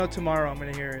Tomorrow I'm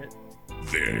going to hear it.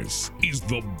 This is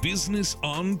the Business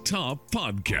on Top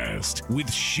podcast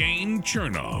with Shane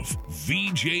Chernoff,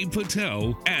 VJ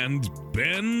Patel, and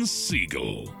Ben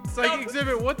Siegel. Psych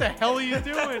Exhibit, what the hell are you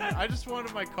doing? I just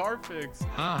wanted my car fixed.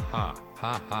 Ha ha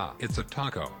ha ha. It's a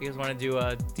taco. You guys want to do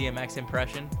a DMX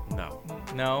impression? No.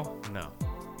 No? No.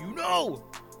 You know!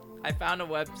 I found a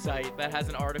website that has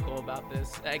an article about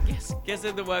this. I guess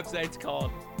what the website's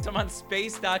called. It's on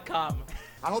space.com.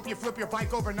 I hope you flip your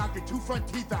bike over and knock your 2 front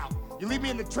teeth out. You leave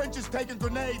me in the trenches taking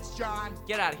grenades, John.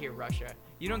 Get out of here, Russia.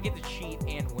 You don't get to cheat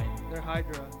and win. They're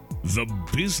Hydra. The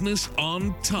Business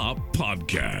on Top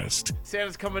podcast.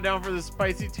 Santa's coming down for the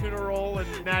spicy tuna roll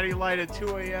and Natty Light at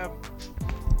 2 a.m.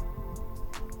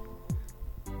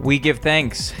 We give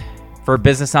thanks for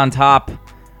Business on Top.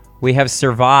 We have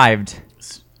survived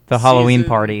the Halloween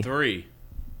party. 3.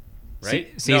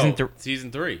 Right? Season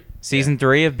Season 3. Season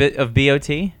 3 of BOT?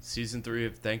 Season 3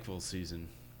 of Thankful Season.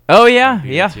 Oh yeah,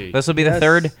 yeah. BOT. This will be the Yes.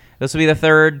 third. This will be the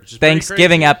third Which is pretty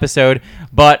Thanksgiving crazy. episode.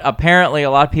 But apparently,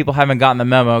 a lot of people haven't gotten the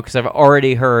memo because I've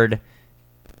already heard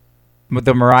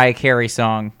the Mariah Carey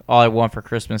song "All I Want for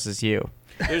Christmas Is You."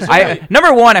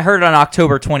 Number one, I heard it on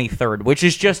October 23rd, which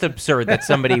is just absurd that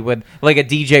somebody would, like a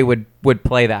DJ would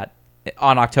play that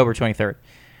on October 23rd.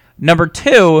 Number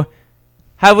two,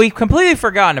 have we completely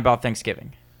forgotten about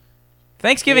Thanksgiving?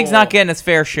 Thanksgiving's Well, not getting its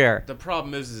fair share. The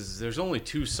problem is there's only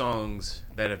 2 songs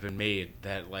that have been made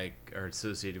that are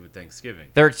associated with Thanksgiving.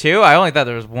 There are 2? I only thought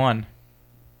there was 1.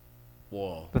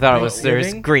 Whoa. I thought it was there's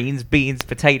Thanksgiving? greens, beans,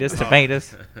 potatoes,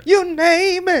 tomatoes. You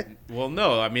name it. Well,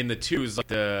 no. I mean, the 2 is like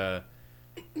the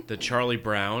Charlie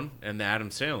Brown and the Adam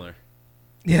Sandler.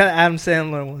 Yeah, Adam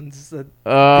Sandler ones. The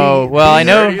Oh, B- well, I B-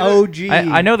 know. OG.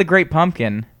 I know the Great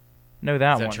Pumpkin. Know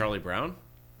that Is that one. Charlie Brown?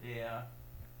 Yeah,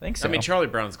 I think so. I mean, Charlie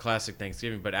Brown's classic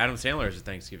Thanksgiving, but Adam Sandler is a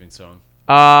Thanksgiving song.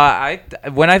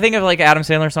 When I think of like Adam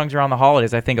Sandler songs around the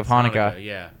holidays, I think of Hanukkah.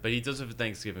 Yeah, but he does it for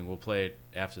Thanksgiving. We'll play it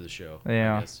after the show.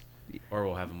 Yeah. I guess. Or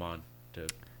we'll have him on to.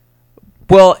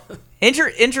 Well,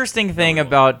 interesting thing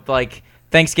about like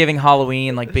Thanksgiving,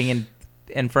 Halloween, like being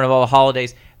in front of all the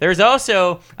holidays. There's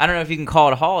also, I don't know if you can call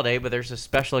it a holiday, but there's a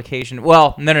special occasion.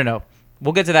 Well, no.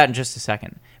 We'll get to that in just a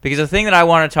second. Because the thing that I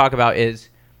want to talk about is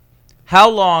how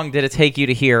long did it take you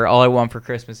to hear All I Want for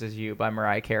Christmas Is You by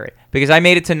Mariah Carey? Because I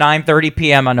made it to 9:30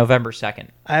 p.m. on November 2nd.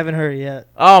 I haven't heard it yet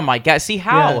Oh my God. See,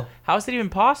 how? Yeah. How is that even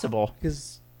possible?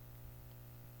 because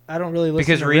I don't really listen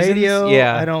Because to reasons? radio.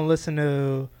 Yeah. I don't listen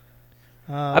to.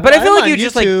 But I feel I'm like on you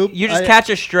just YouTube. catch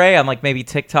a stray on like maybe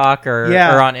TikTok or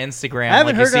on Instagram. I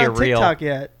haven't like heard you see it a on reel. TikTok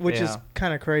yet, which is Yeah.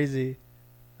 kind of crazy.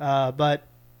 But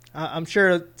I'm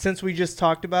sure since we just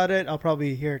talked about it, I'll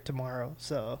probably hear it tomorrow.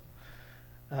 So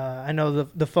I know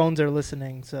the phones are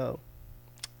listening, so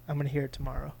I'm gonna hear it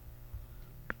tomorrow.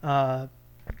 Ben,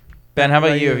 how about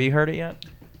about you? you? Have you heard it yet?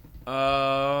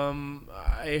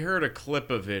 I heard a clip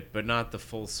of it, but not the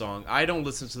full song. I don't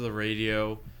listen to the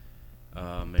radio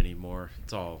anymore.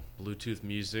 It's all Bluetooth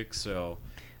music, so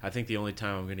I think the only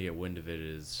time I'm going to get wind of it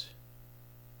is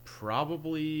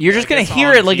probably. You're just I gonna guess hear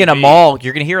on it like in a TV. mall.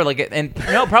 You're gonna hear it like and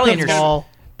no, probably in your Mall.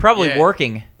 probably Yeah.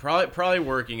 working. Probably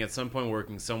working at some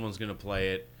point. Someone's going to play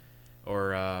it,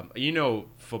 or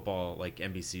football like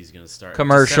NBC is going to start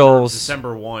Commercials.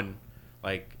 December 1.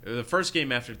 Like the first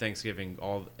game after Thanksgiving,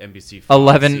 all NBC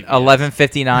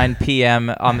 11:59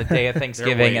 p.m. on the day of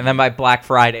Thanksgiving, waiting. and then by Black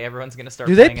Friday, everyone's gonna start.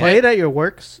 Do they playing play it. it at your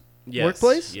workplace? Yes.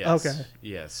 Okay.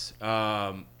 Yes.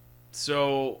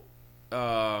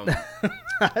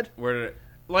 Where did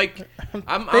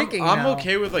I'm thinking now.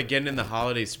 okay with like getting in the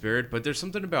holiday spirit, but there's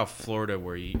something about Florida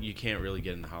where you can't really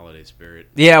get in the holiday spirit.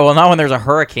 Yeah, well, not when there's a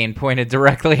hurricane pointed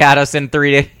directly at us in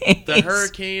 3 days. The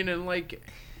hurricane and like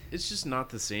it's just not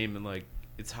the same, and like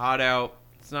it's hot out,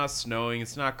 it's not snowing,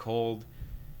 it's not cold.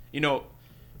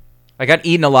 I got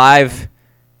eaten alive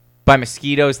by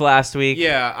mosquitoes last week.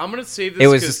 Yeah, I'm gonna save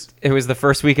this. It was the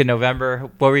first week of November.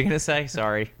 What were you gonna say?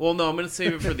 Sorry. Well, no, I'm gonna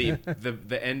save it for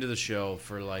the end of the show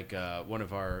for like one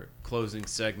of our closing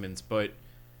segments. But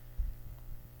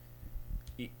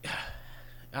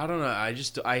I don't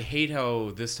know. I hate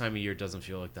how this time of year doesn't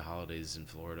feel like the holidays in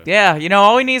Florida. Yeah,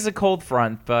 all we need is a cold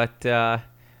front, but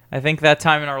I think that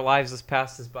time in our lives has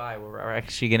passed us by where we're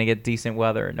actually gonna get decent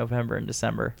weather in November and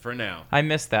December. For now, I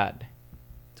miss that.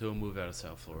 till we move out of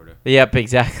South Florida. Yep,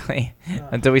 exactly.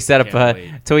 Until we set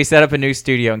up a new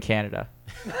studio in Canada.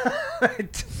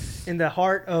 In the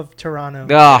heart of Toronto.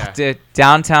 Oh, dude,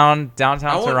 downtown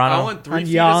Toronto. I want 3 On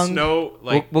feet Yonge. of snow.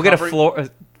 Like we'll get a covering- floor,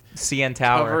 CN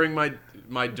Tower. covering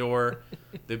my door.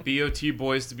 The BOT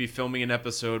boys to be filming an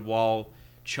episode while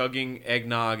chugging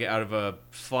eggnog out of a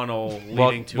funnel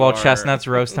leading to while our, chestnuts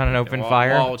roast on an open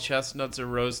fire. While chestnuts are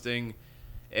roasting,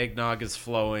 eggnog is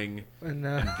flowing And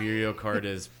and Mario Kart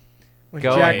is when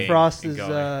Go Jack away Frost and is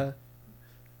going.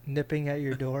 nipping at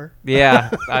your door. Yeah,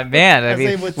 man. I As they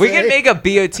mean, would we say. could make a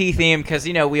BOT theme because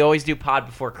we always do pod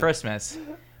before Christmas,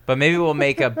 but maybe we'll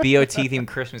make a BOT themed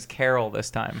Christmas carol this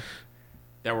time.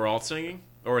 that we're all singing,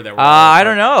 or that we're all I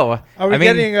don't know. Are we I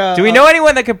mean, getting, do we know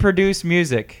anyone that could produce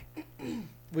music?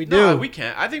 We do. No, we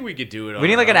can't. I think we could do it. We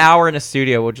need like an hour in a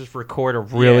studio. We'll just record a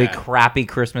really Yeah. crappy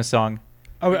Christmas song.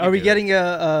 Are we do getting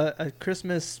a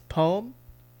Christmas poem?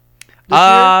 This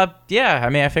year? Yeah. I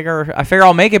mean, I figure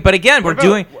I'll make it. But again, What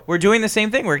we're doing the same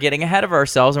thing. We're getting ahead of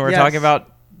ourselves, and we're Yes. talking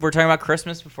about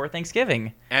Christmas before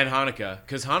Thanksgiving. and Hanukkah,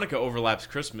 because Hanukkah overlaps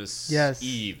Christmas Yes.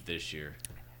 Eve this year,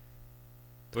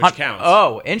 which counts.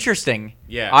 Oh, interesting.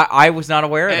 Yeah. I was not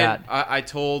aware of And that. I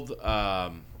told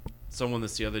someone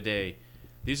this the other day.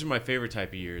 These are my favorite type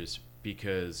of years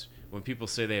because when people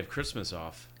say they have Christmas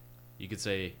off, you could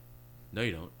say, "No,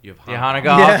 you don't. You have Hanukkah." Yeah,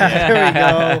 Hanukkah. Yeah,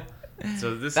 there we go.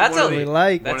 So this That's is one a- of the, We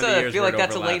like. one That's of the I years feel where like it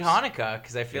that's a late overlaps. Hanukkah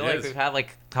because I feel It like is. we've had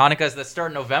like Hanukkahs that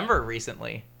start in November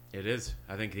recently. It is.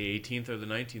 I think the 18th or the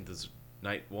 19th is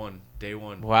night one, day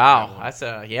one. Wow, night one.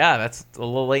 that's a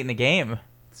little late in the game.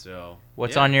 So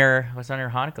What's yeah. on your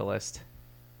Hanukkah list?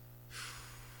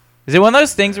 Is it one of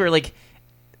those things where like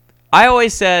I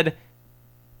always said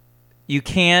you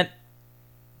can't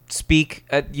speak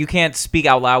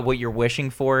out loud what you're wishing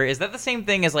for? Is that the same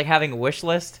thing as like having a wish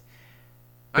list?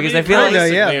 Because I feel like-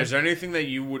 realistically, yeah. is there anything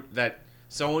that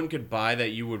someone could buy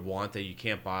that you would want that you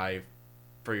can't buy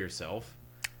for yourself?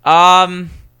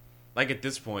 Like at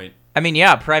this point, I mean,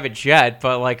 yeah, private jet,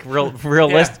 but like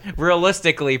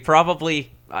realistically,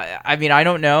 probably. I mean, I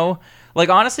don't know. Like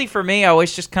honestly, for me, I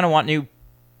always just kind of want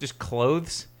just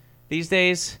clothes these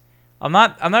days. I'm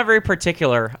not very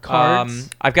particular. Cards?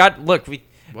 I've got what?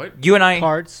 you and I.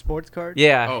 Cards, sports cards.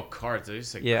 Yeah. Oh, cards. I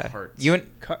used to say Yeah. cards. You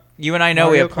and I know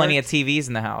we Mario have plenty Karts? of TVs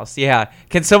in the house. Yeah.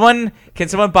 Can someone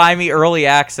buy me early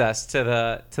access to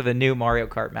the new Mario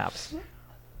Kart maps?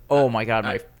 Oh my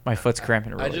god, my foot's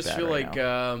cramping really I just bad feel right like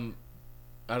now.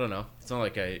 I don't know. It's not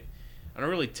like I don't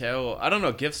really tell. I don't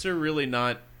know. Gifts are really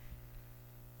not.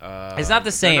 It's not the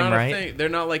they're same, not a right? thing. They're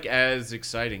not like as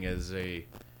exciting as they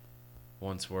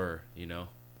once were. You know.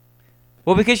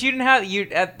 Well, because you didn't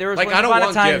have there was Like once I don't upon a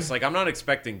want time, gifts. Like I'm not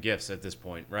expecting gifts at this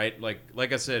point, right? Like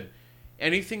I said,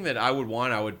 anything that I would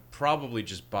want, I would probably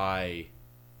just buy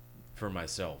for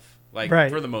myself. Like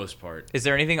Right. for the most part. Is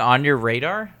there anything on your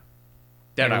radar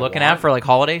That you're I looking want. at for like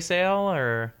holiday sale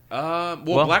or? Well,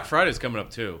 Well- Black Friday's coming up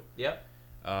too. Yep.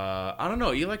 I don't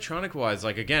know. Electronic wise,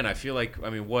 like again, I feel like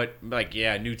new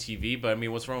TV, but I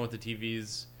mean, what's wrong with the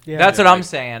TVs? Yeah. That's what like- I'm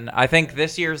saying. I think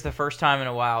this year's the first time in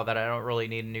a while that I don't really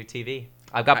need a new TV.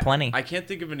 I've got plenty. I can't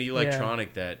think of an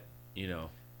electronic that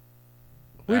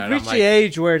We've I'm reached like- the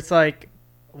age where it's like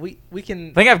we can.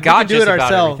 I think I've we got can do just it about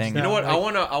ourselves. everything. You know what?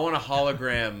 now. I want a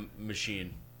hologram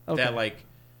machine Okay. that like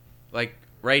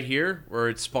right here where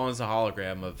it spawns a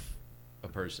hologram of a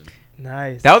person.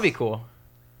 Nice. That would be cool.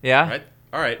 Yeah. Right?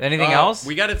 All right. Anything else?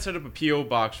 We got to set up a PO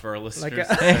box for our listeners. Like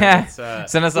to send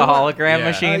us, Send us a hologram Yeah.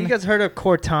 machine. You guys heard of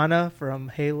Cortana from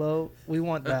Halo? We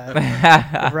want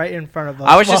that right in front of us.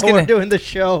 I was just while gonna- we're doing the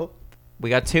show. We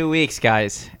got 2 weeks,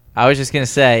 guys. I was just gonna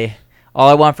say, all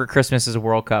I want for Christmas is a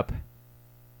World Cup.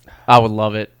 I would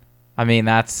love it. I mean,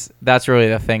 that's really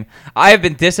the thing. I have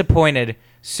been disappointed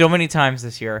so many times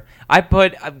this year.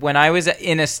 When I was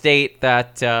in a state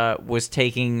that was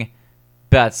taking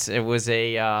bets. It was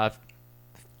a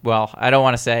well, I don't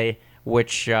want to say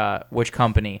which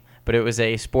company, but it was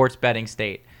a sports betting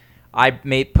state. I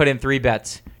put in 3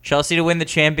 bets: Chelsea to win the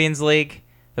Champions League,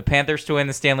 the Panthers to win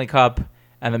the Stanley Cup,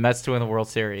 and the Mets to win the World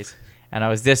Series. And I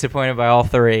was disappointed by all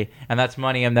 3, and that's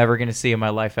money I'm never going to see in my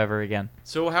life ever again.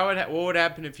 So what would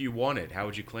happen if you won it? How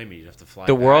would you claim it? You'd have to fly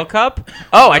The back? World Cup?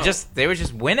 Oh, they would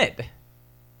just win it.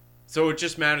 So it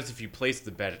just matters if you place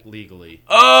the bet legally.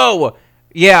 Oh,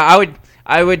 yeah.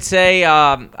 I would say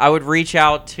I would reach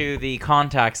out to the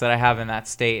contacts that I have in that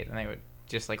state, and they would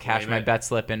just like cash Claim my it. bet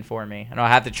slip in for me, and I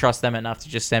have to trust them enough to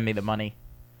just send me the money.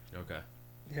 Okay.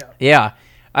 Yeah. Yeah.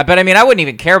 But I mean, I wouldn't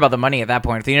even care about the money at that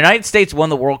point. If the United States won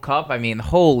the World Cup, I mean,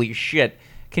 holy shit.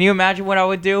 Can you imagine what I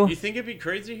would do? You think it'd be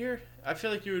crazy here? I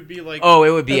feel like you would be like, Oh, it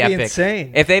would be That'd be epic.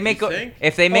 insane. If they make You think?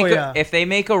 if they make Oh, yeah. if they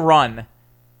make a run,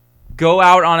 go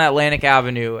out on Atlantic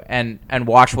Avenue and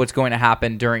watch what's going to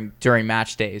happen during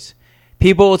match days.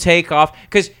 People will take off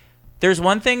because there's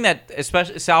one thing that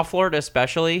especially South Florida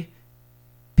especially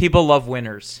people love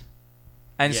winners.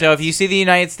 And so Yes. if you see the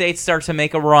United States start to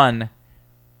make a run,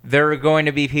 there are going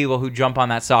to be people who jump on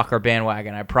that soccer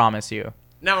bandwagon, I promise you.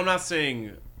 Now I'm not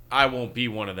saying I won't be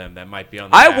one of them that might be on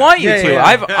the I map. want you to. Yeah.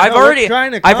 I've No, we're already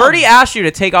trying to I've come. already asked you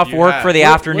to take off You work have. for the We're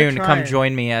afternoon to come trying.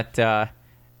 join me at the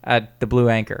Blue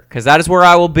Anchor, because that is where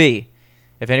I will be.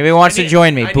 If anybody wants to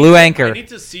join me, I Blue need Anchor, I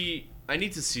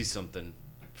need to see something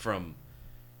from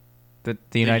the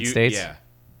United States. Yeah,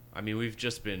 I mean we've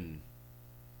just been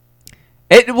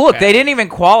Look, they bad. didn't even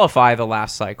qualify the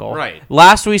last cycle. Right.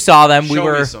 Last we saw them, we Show me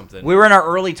were something. we were in our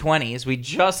early 20s. We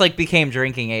just became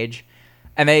drinking age,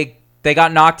 and they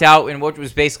got knocked out in what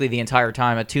was basically the entire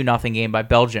time, a 2-0 game by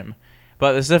Belgium.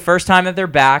 But this is the first time that they're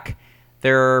back.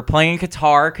 They're playing in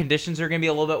Qatar. Conditions are going to be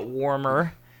a little bit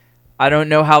warmer. I don't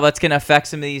know how that's going to affect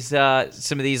some of these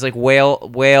like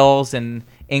Wales and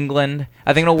England.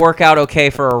 I think it'll work out okay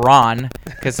for Iran,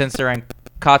 because since they're in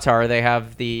Qatar, they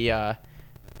have the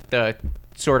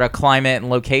sort of climate and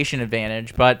location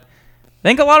advantage. But I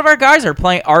think a lot of our guys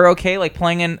are okay,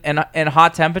 playing in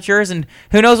hot temperatures, and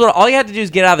who knows what. All you have to do is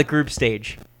get out of the group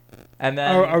stage, and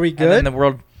then Are we and then good? the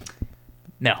world,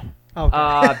 no.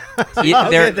 Okay.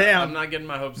 There- Damn. I'm not getting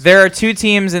my hopes. There are two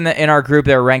teams in our group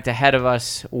that are ranked ahead of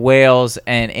us: Wales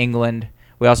and England.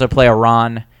 We also play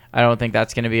Iran. I don't think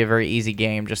that's going to be a very easy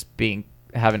game. Just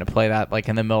having to play that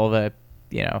in the middle of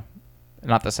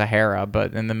not the Sahara,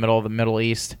 but in the middle of the Middle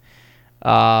East.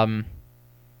 And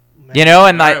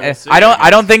right, we'll see, I I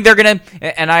don't think they're gonna,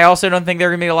 and I also don't think there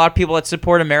are gonna be a lot of people that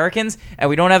support Americans, and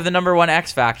we don't have the number one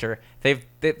X factor.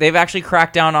 They've actually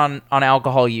cracked down on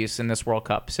alcohol use in this World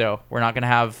Cup, so we're not gonna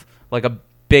have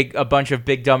a bunch of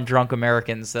big dumb drunk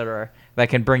Americans that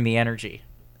can bring the energy.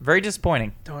 Very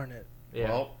disappointing. Darn it. Yeah.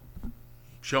 Well,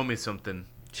 show me something.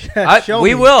 Show we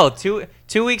me. will 2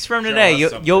 weeks from Show today. us You'll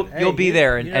something. you'll Hey, you'll be you-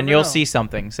 there you and never you'll know. see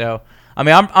something. So I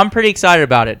mean I'm pretty excited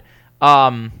about it.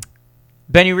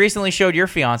 Ben, you recently showed your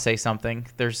fiance something.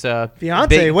 There's Fiance?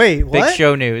 big, Wait, big what?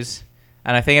 show news,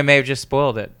 and I think I may have just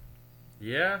spoiled it.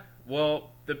 Yeah. Well,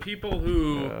 the people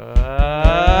who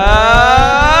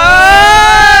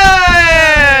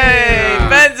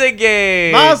Ben's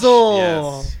engaged. Mazel.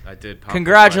 yes, I did. Pop the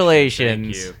Congratulations.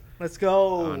 question. Thank Let's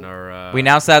go. you. On our We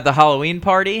announced that at the Halloween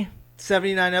party.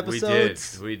 79 we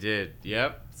episodes. did. We did.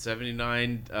 Yep.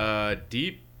 79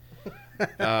 deep.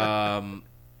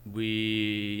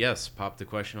 We popped the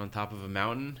question on top of a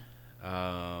mountain.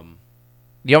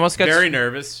 You almost got Very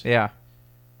nervous. Yeah.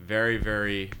 Very,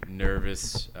 very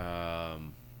nervous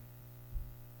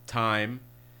time.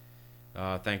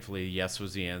 Thankfully, yes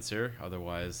was the answer.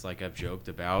 Otherwise, like I've joked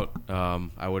about,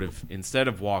 I would have, instead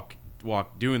of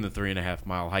doing the 3.5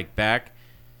 mile hike back,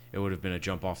 it would have been a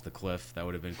jump off the cliff. That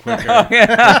would have been quicker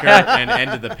and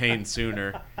ended the pain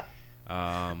sooner.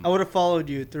 I would have followed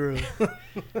you through.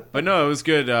 But no, it was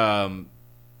good.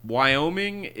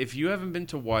 Wyoming, if you haven't been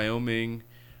to Wyoming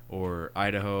or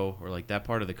Idaho or that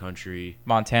part of the country,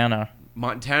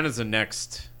 Montana's the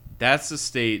next. That's the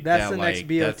state. That's that, the next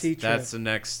BOT trip. That's the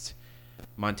next.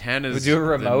 Montana's. We do a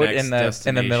remote the next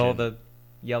in the middle of destination.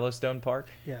 the Yellowstone Park.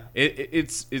 Yeah.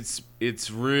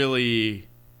 It's really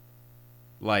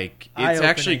it's Eye-opening.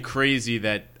 actually crazy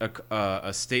that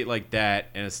a state like that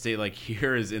and a state like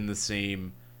here is in the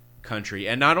same country,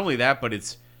 and not only that, but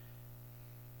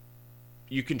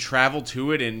you can travel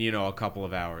to it in a couple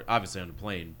of hours, obviously on a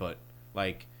plane, but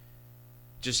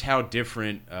just how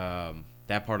different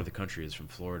that part of the country is from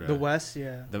Florida. The West,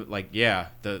 yeah.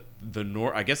 The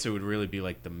north. I guess it would really be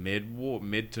the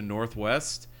mid to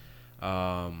northwest.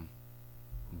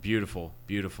 Beautiful.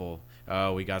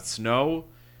 We got snow,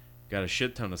 got a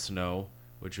shit ton of snow,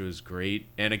 which was great.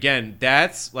 And again,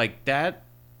 that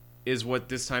is what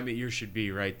this time of year should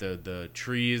be, right? The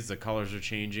trees, the colors are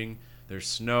changing. There's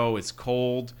snow. It's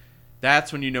cold.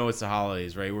 That's when you know it's the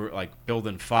holidays, right? We're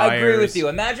building fires. I agree with you.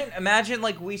 Imagine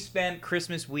we spent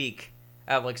Christmas week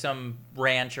at some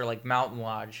ranch or mountain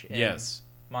lodge in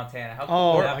Montana. How cool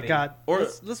Oh would that my be? God. Or-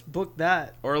 let's book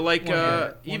that. Or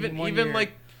year. even One even year.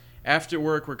 after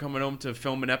work, we're coming home to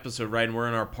film an episode, right? And we're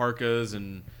in our parkas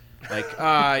and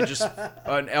I just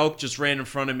an elk just ran in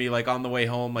front of me on the way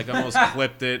home, I almost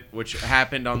clipped it, which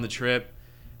happened on the trip.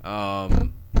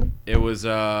 It was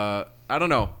I don't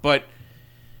know, but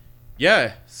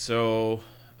yeah. So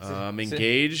I'm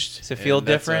engaged. Does it feel and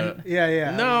that's different?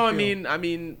 Yeah. No, How I do you feel?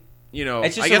 mean,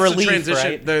 It's just I guess a relief, the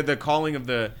transition, right? the calling of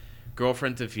the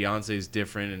girlfriend to fiance is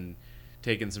different and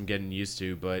taking some getting used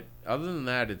to. But other than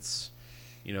that, it's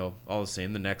all the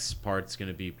same. The next part's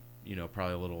gonna be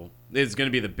probably a little. It's gonna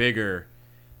be the bigger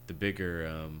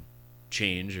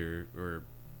change or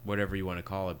whatever you want to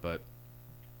call it. But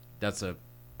that's a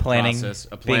Planning, process,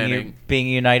 a planning. being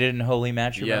united in holy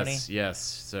matrimony. Yes.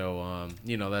 So,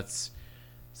 that's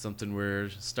something we're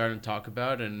starting to talk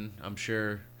about, and I'm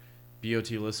sure BOT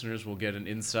listeners will get an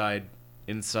inside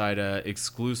inside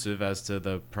exclusive as to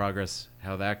the progress,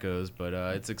 how that goes, but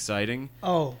it's exciting.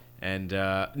 Oh, And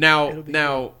It'll be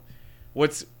now,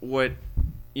 what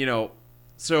you know?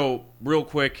 So real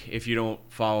quick, if you don't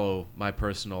follow my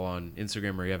personal on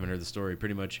Instagram or you haven't heard the story,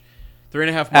 pretty much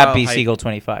 3.5 mile At B hike. Siegel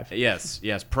 25. Yes,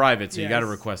 private. So you got to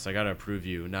Yes. request. I got to approve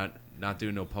you. Not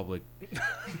doing no public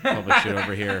shit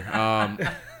over here.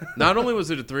 Not only was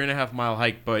it a 3.5 mile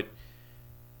hike, but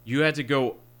you had to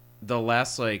go the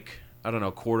last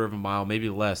quarter of a mile, maybe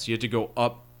less. You had to go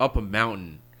up a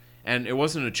mountain, and it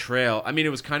wasn't a trail. I mean, it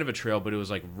was kind of a trail, but it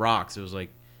was like rocks. It was like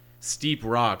steep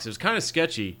rocks. It was kind of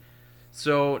sketchy.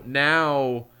 So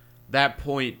now that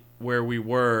point where we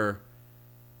were,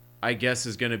 I guess,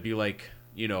 is going to be like,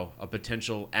 a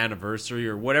potential anniversary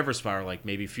or whatever spiral, like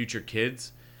maybe future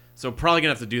kids. So probably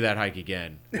going to have to do that hike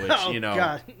again, which, oh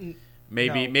God.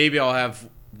 maybe I'll have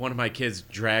one of my kids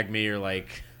drag me or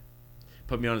like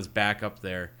put me on his back up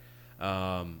there.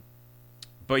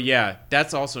 But yeah,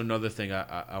 that's also another thing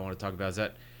I want to talk about is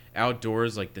that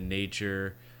outdoors, like the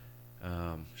nature,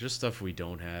 just stuff we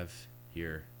don't have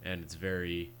here. And it's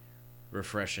very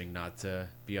refreshing not to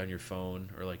be on your phone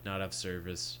or like not have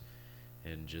service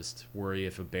and just worry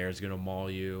if a bear's going to maul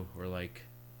you or like,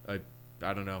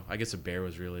 I don't know. I guess a bear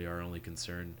was really our only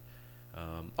concern.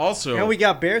 Also, And we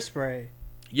got bear spray.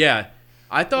 yeah,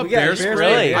 I thought We got bear bear spray.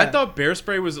 spray, yeah. I thought bear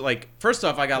spray was like. First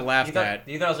off, I got laughed at.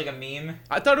 You thought it was like a meme?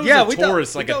 I thought it was Yeah, a we thought-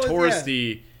 tourist, we like a thought it was-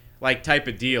 touristy, like type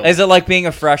of deal. Is it like being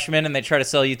a freshman and they try to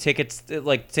sell you tickets,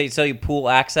 like sell you pool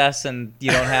access, and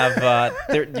you don't have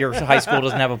your high school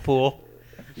doesn't have a pool?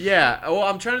 Yeah. Well,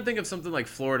 I'm trying to think of something like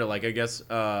Florida. Like I guess,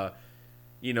 like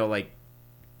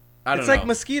I don't It's know. like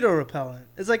mosquito repellent.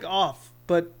 It's like off,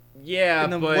 but yeah, in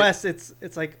the but West, it's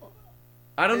like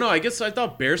I don't know. I guess I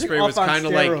thought bear It's like spray was off on kind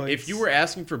of like steroids. if you were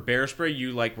asking for bear spray,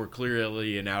 you like were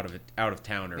clearly an out of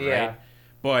towner, Yeah. right?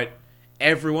 But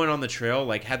everyone on the trail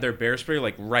like had their bear spray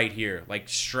like right here, like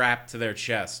strapped to their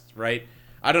chest, right?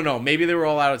 I don't know. Maybe they were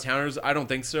all out of towners. I don't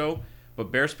think so.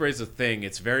 But bear spray's a thing.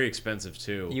 It's very expensive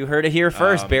too. You heard it here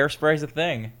first. Um, Bear spray's a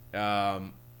thing.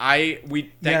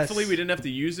 Thankfully Yes. we didn't have to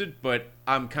use it, but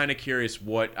I'm kind of curious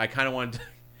what I kind of wanted to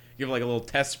give like a little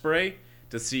test spray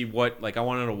to see what like I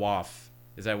wanted to waft.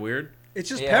 Is that weird? it's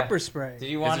just Yeah. pepper spray. Did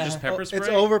you Is want it just pepper spray? It's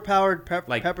overpowered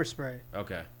Like- pepper spray.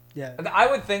 Okay. Yeah. I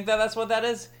would think that's what that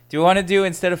is. Do you want to do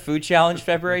instead of food challenge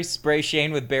February, spray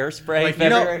Shane with bear spray Like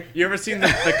February? you ever seen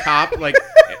the cop like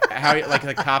how like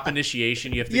the cop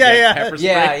initiation? You have to Yeah, get yeah. pepper spray.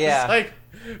 Yeah, yeah. It's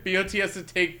like BOT has to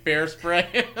take bear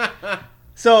spray.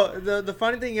 So the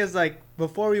funny thing is, like,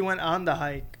 before we went on the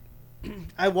hike,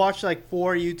 I watched like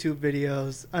 4 YouTube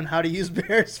videos on how to use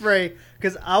bear spray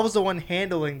because I was the one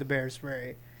handling the bear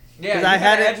spray. Because I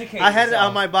had it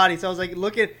on my body, so I was like,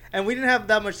 look at, and we didn't have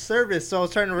that much service, so I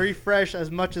was trying to refresh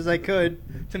as much as I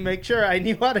could to make sure I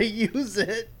knew how to use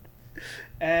it.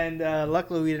 And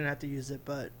luckily, we didn't have to use it.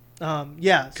 But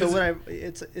yeah, so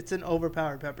 'Cause it's an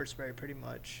overpowered pepper spray, pretty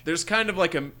much. There's kind of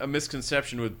like a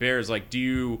misconception with bears. Like, do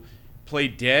you play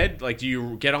dead? Like, do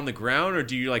you get on the ground or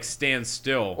do you like stand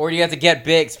still? Or do you have to get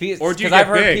big? Or do you 'cause I've get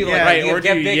heard big, people yeah, like, right? you Or do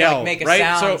get you big, yell, like make a right?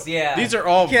 sounds. So Yeah. these are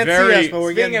all You can't very see us, but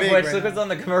we're Speaking getting of big which, right look now. what's on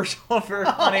the commercial for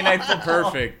Monday Night Football.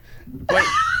 perfect. But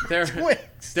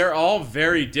Twix. they're all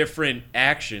very different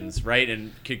actions, right?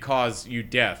 And could cause you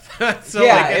death. So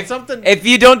Yeah, like, it's if, something. if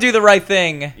you don't do the right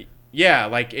thing, Yeah,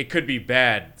 like it could be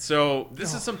bad. So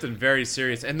this is something very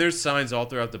serious. And there's signs all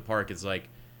throughout the park. It's like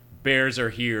bears are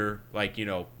here, like,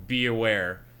 be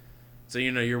aware. So,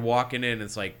 you're walking in,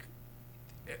 it's like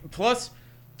plus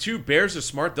 2 bears are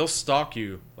smart. They'll stalk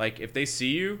you. Like if they see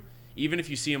you, even if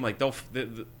you see them, like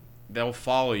they'll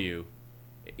follow you.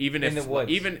 Even In if the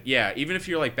woods. even if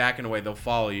you're like backing away, they'll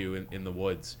follow you in the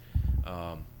woods.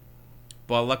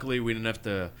 But luckily we didn't have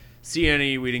to see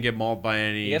any. We didn't get mauled by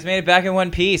any. you guys made it back in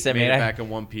one piece. I Made mean, it back in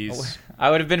one piece. I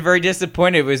would have been very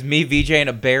disappointed if it was me, VJ, and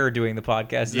a bear doing the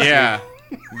podcast. this Yeah,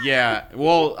 week. yeah.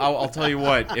 Well, I'll tell you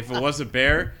what. If it was a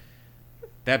bear,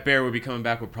 that bear would be coming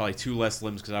back with probably 2 less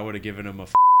limbs because I would have given him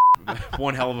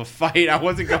one hell of a fight. I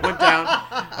wasn't going down.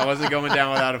 I wasn't going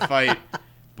down without a fight.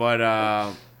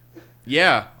 But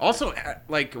yeah. Also,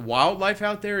 like wildlife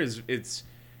out there it's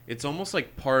almost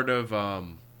like part of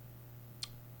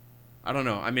I don't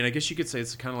know. I mean, I guess you could say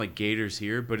it's kind of like gators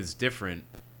here, but it's different.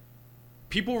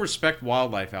 People respect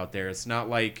wildlife out there. It's not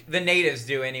like The natives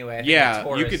do anyway. I think yeah, the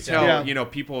you could tourists tell.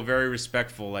 don't. People are very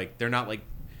respectful. Like they're not like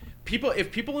people.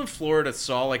 If people in Florida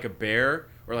saw like a bear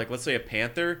or like let's say a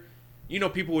panther,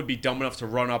 people would be dumb enough to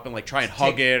run up and like try and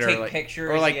hug it or take like pictures,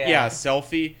 or like yeah. a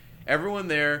selfie. Everyone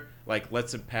there like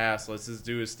lets it pass, lets it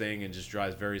do his thing, and just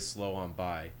drives very slow on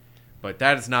by. But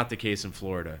that is not the case in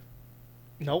Florida.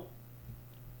 Nope.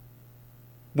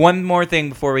 One more thing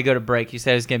before we go to break. You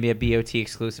said it's going to be a BOT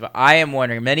exclusive. I am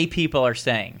wondering, many people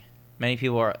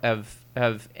have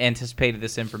anticipated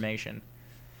this information.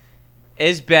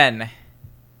 Is Ben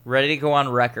ready to go on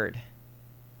record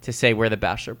to say where the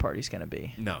bachelor party's going to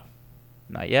be? No.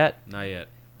 Not yet. Not yet.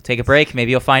 Take a break.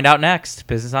 Maybe you'll find out next.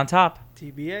 Business on Top.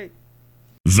 TBA.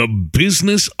 The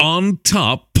Business on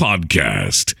Top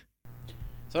podcast.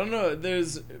 So I don't know.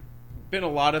 There's been a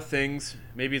lot of things.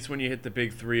 Maybe it's when you hit the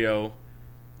big 3-0,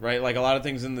 right? Like a lot of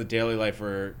things in the daily life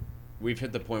where we've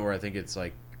hit the point where I think it's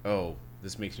like, oh,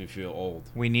 this makes me feel old.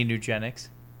 We need eugenics.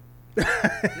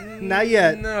 Not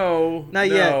yet. No. Not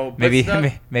yet. But Maybe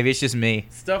stuff, maybe it's just me.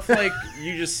 stuff like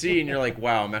you just see and you're like,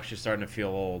 wow, I'm actually starting to feel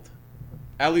old.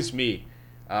 At least me.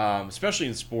 Especially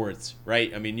in sports,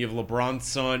 right? I mean, you have LeBron's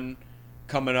son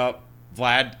coming up.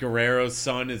 Vlad Guerrero's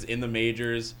son is in the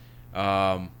majors.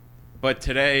 But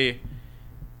today,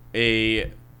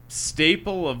 a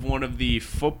staple of one of the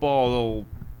football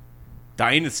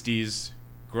dynasties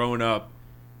growing up,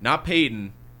 not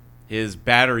Peyton, his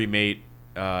battery mate,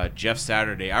 Jeff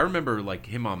Saturday. I remember like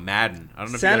him on Madden. I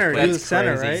don't know Center. if you He guys was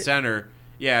center, crazy. right? Center.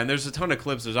 Yeah, and there's a ton of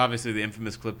clips. There's obviously the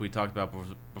infamous clip we talked about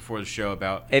before the show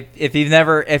about. If you've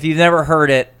never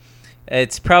heard it,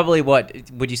 it's probably what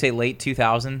would you say late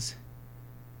 2000s?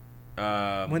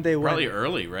 When they probably went.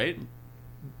 early, right?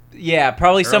 Yeah,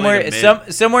 probably Early somewhere to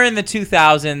mid. somewhere in the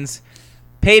 2000s.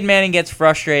 Peyton Manning gets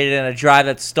frustrated in a drive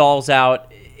that stalls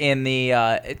out in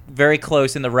the very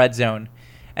close in the red zone,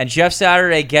 and Jeff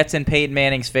Saturday gets in Peyton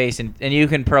Manning's face, and you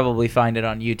can probably find it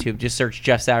on YouTube. Just search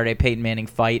Jeff Saturday Peyton Manning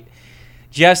fight.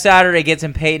 Jeff Saturday gets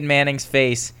in Peyton Manning's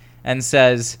face and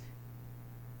says,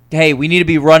 hey, we need to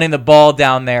be running the ball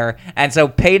down there. And so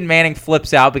Peyton Manning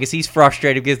flips out because he's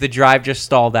frustrated because the drive just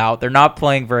stalled out. They're not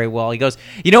playing very well. He goes,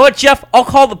 you know what, Jeff? I'll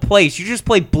call the plays. You just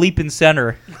play bleeping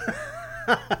center.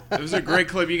 It was a great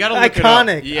clip. You got to look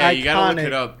Iconic. it up. Yeah, you got to look Iconic.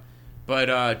 it up.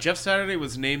 But Jeff Saturday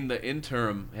was named the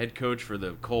interim head coach for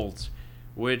the Colts,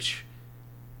 which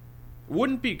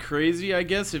wouldn't be crazy, I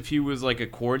guess, if he was like a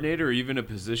coordinator or even a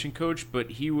position coach, but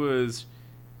he was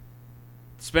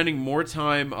spending more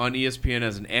time on ESPN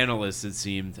as an analyst, it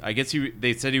seemed. I guess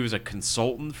they said he was a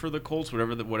consultant for the Colts,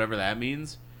 whatever that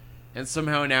means. And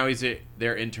somehow now he's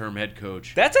their interim head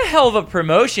coach. That's a hell of a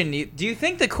promotion. Do you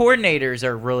think the coordinators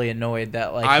are really annoyed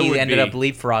that he ended up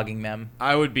leapfrogging them?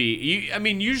 I would be.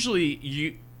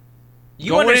 Usually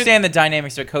You understand the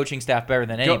dynamics of a coaching staff better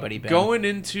than anybody, Ben.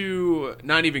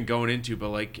 Not even going into, but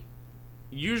like,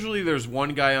 usually there's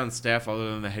one guy on staff other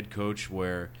than the head coach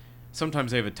where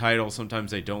sometimes they have a title,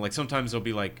 sometimes they don't. Like, sometimes they'll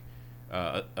be like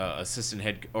assistant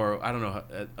head, or I don't know,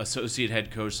 associate head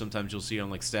coach. Sometimes you'll see on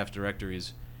like staff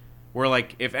directories where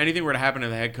like, if anything were to happen to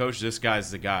the head coach, this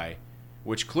guy's the guy,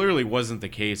 which clearly wasn't the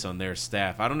case on their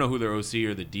staff. I don't know who their OC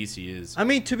or the DC is. I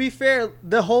mean, to be fair,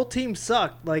 the whole team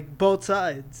sucked, like both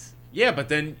sides. Yeah, but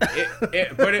then,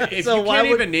 if So you why can't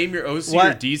would- even name your OC why-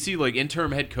 or DC, like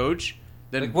interim head coach,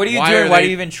 then Like, what are you why doing? Are Why they, do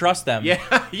you even trust them?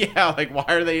 Yeah, yeah. Like, why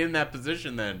are they in that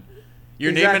position then?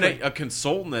 You're Exactly. naming a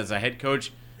consultant as a head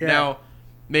coach. Yeah. Now,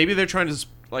 maybe they're trying to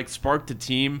like spark the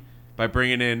team by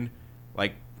bringing in,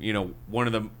 like, one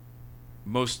of the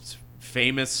most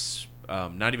famous,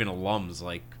 not even alums,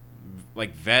 like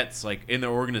vets, like in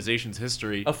their organization's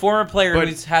history. A former player But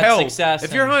who's had hell, success.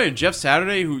 If you're hiring Jeff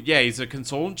Saturday, he's a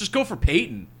consultant, just go for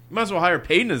Peyton. You might as well hire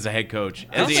Peyton as a head coach.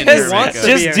 As the think interim he head wants coach.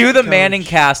 to be Just a do the coach. Manning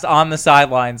cast on the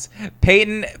sidelines.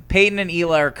 Peyton and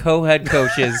Eli are co-head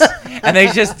coaches, and they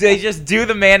just do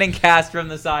the Manning cast from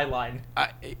the sideline.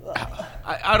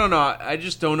 I don't know. I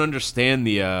just don't understand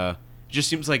the. It just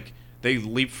seems like they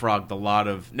leapfrogged a lot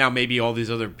of. Now maybe all these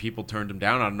other people turned him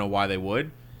down. I don't know why they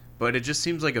would, but it just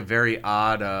seems like a very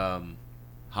odd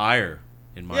hire,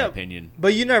 in my opinion.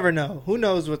 But you never know. Who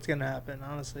knows what's gonna happen?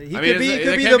 Honestly, he I mean, could be. He it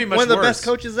could can't be be much one of the worse. best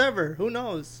coaches ever. Who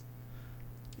knows?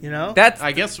 You know.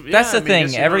 I guess That's the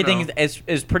thing. Everything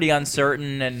is pretty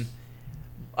uncertain, and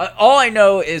all I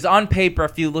know is on paper,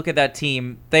 if you look at that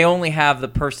team, they only have the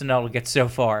personnel to get so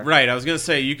far. Right. I was gonna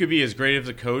say you could be as great of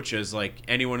a coach as like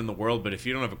anyone in the world, but if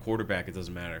you don't have a quarterback, it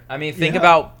doesn't matter. I mean, think Yeah,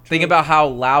 about how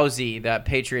lousy that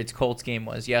Patriots Colts game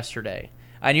was yesterday,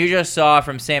 and you just saw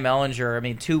from Sam Ehlinger. I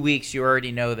mean, 2 weeks, you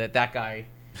already know that guy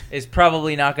is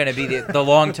probably not going to be the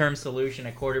long-term solution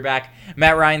at quarterback.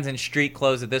 Matt Ryan's in street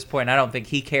clothes at this point. I don't think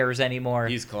he cares anymore.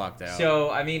 He's clocked out. So,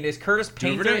 I mean, is Curtis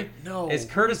Painter? Duvernay? No, Is who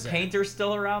Curtis is that? Painter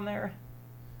still around there?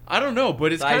 I don't know,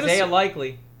 but it's kind Isaiah of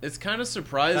Likely. it's kind of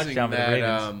surprising Touchdown for the that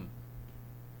Ravens.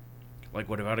 like,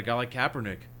 what about a guy like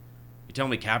Kaepernick? You tell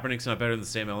me Kaepernick's not better than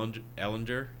Sam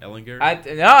Ellinger?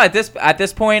 At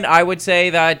this point, I would say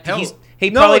that Hell,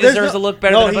 he probably there's deserves no- a look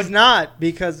better No, than he's not,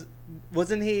 because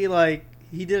wasn't he like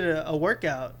he did a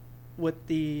workout with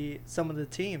some of the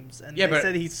teams, and Yeah, they but-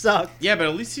 said he sucked. Yeah, but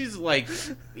at least he's like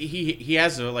he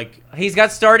has a like He's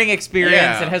got starting experience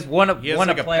Yeah. and has won a He has, won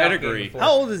like, a a playoff pedigree. game before.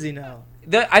 How old is he now?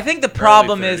 I think the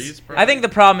problem Early is 30s, probably. I think the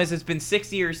problem is it's been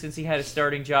 6 years since he had a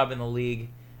starting job in the league,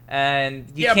 and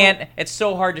you Yeah, can't. It's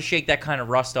so hard to shake that kind of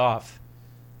rust off.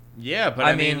 yeah, but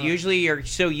I mean, usually you're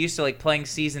so used to like playing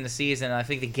season to season. And I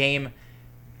think the game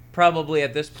probably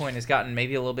at this point has gotten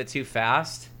maybe a little bit too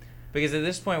fast because at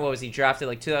this point, what was he drafted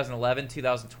like 2011,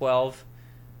 2012?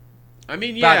 I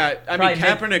mean, About yeah, I mean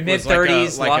probably Kaepernick was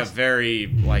mid-30s, like a lost- very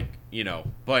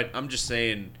but I'm just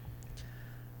saying.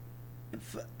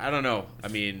 I don't know. I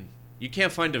mean, you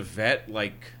can't find a vet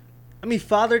like. I mean,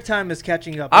 Father Time is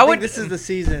catching up. I I think would- this is the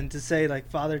season to say like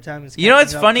Father Time is. You know,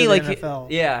 it's catching up funny, to like, the NFL.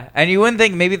 yeah, and you wouldn't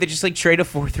think maybe they just like trade a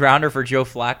 4th rounder for Joe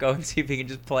Flacco and see if he can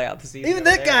just play out the season. Even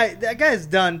over that there. guy's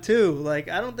done too. Like,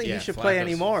 I don't think he should play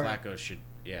anymore. Flacco should,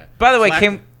 yeah. By the way,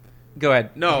 Flacco- go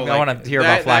ahead. No, I want to hear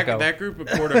about Flacco. That group of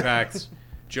quarterbacks,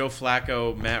 Joe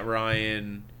Flacco, Matt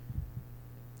Ryan.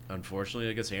 Unfortunately,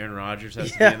 I guess Aaron Rodgers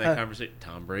has to be in that conversation.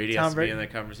 Tom Brady has to be in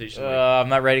that conversation. I'm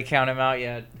not ready to count him out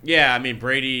yet. Yeah, I mean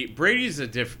Brady's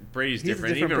different.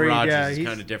 different Even breed, Rodgers yeah, is he's-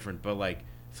 kind of different, but like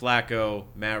Flacco,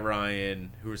 Matt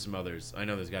Ryan, who are some others? I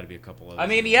know there's got to be a couple others. I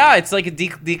mean, yeah, it's like a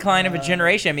decline of a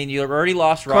generation. I mean, you already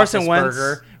lost Carson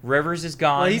Roethlisberger. Wentz. Rivers is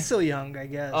gone. Well, he's still young, I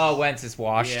guess. Oh, Wentz is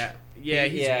washed. Yeah,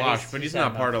 he's washed, but he's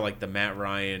not had part enough. of like the Matt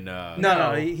Ryan.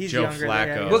 No, he's Joe younger.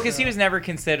 Flacco. Well, because he was never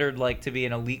considered like to be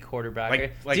an elite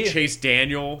quarterback. like Do you- Chase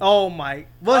Daniel. Oh my!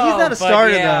 Well, he's not a but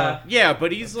starter yeah. Yeah,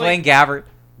 but he's Blaine like Gabbert.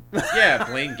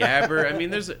 Blaine Gabbert. I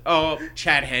mean, there's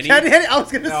Chad Henne. though. Chad Henne. I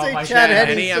was gonna No, say my Chad Chad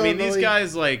Henne. Henne. I mean, these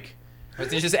guys like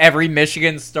It's just every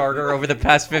Michigan starter over the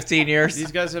past 15 years.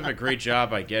 these guys have a great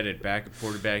job. I get it. Backup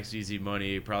quarterbacks, easy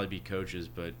money, probably be coaches,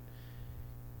 but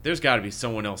there's got to be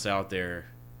someone else out there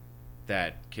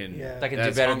that can Yeah. That can do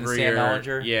that's better than Sam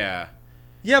hungrier. Ellinger. Yeah.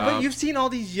 Yeah, but you've seen all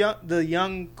these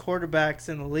young quarterbacks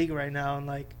in the league right now, and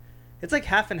like, it's like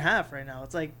half and half right now.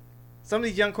 It's like some of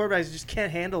these young quarterbacks just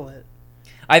can't handle it.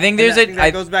 I think And there's I think that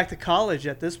a. goes back to college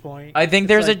at this point. I think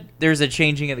It's there's a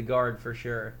changing of the guard for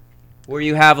sure, where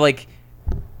you have like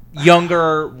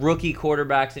younger rookie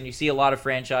quarterbacks, and you see a lot of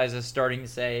franchises starting to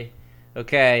say,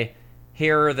 okay,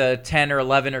 here are the 10 or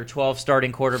 11 or 12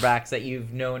 starting quarterbacks that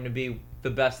you've known to be the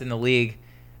best in the league.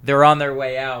 They're on their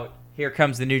way out. Here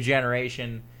comes the new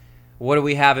generation. What do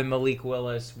we have in Malik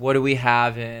Willis? What do we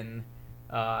have in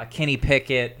Kenny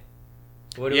Pickett?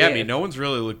 What do Yeah, we I mean, no one's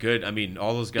really looked good. I mean,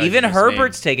 all those guys. even you just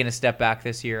Herbert's named. taken a step back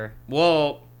this year.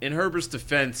 Well, in Herbert's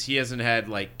defense, he hasn't had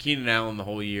like Keenan Allen the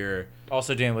whole year.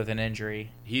 Also dealing with an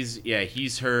injury.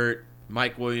 He's hurt.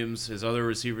 Mike Williams, his other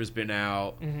receiver's been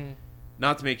out. Mhm.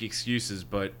 Not to make excuses,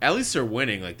 but at least they're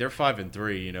winning. Like they're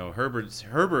 5-3. You know,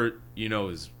 Herbert. You know,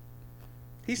 is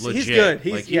he's legit. good.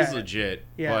 He's legit.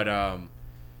 Yeah. But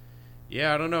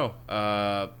yeah, I don't know.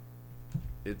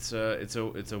 It's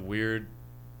a weird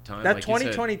time. That like you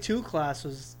said. 2022 class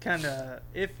was kind of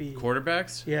iffy.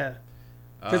 Quarterbacks. Yeah,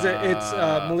 because it's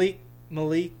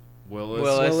Malik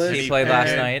Willis, he played last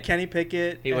and night. Kenny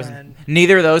Pickett. He wasn't. and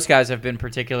Neither of those guys have been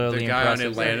particularly The guy on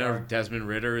impressive. so Atlanta, far. Desmond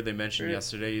Ritter, they mentioned Ritter.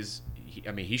 yesterday.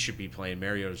 He should be playing.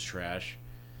 Mariota's trash.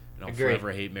 And I'll Agreed.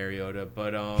 forever hate Mariota,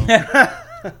 but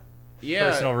yeah,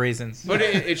 Personal reasons. but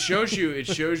it shows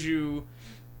you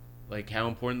like how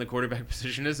important the quarterback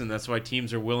position is, and that's why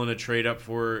teams are willing to trade up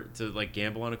to like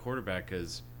gamble on a quarterback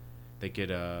because they could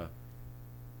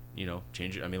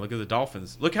change it. I mean, look at the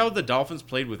Dolphins. Look how the Dolphins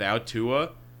played without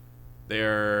Tua.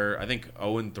 They're I think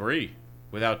 0-3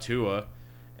 without Tua,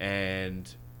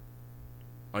 and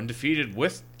undefeated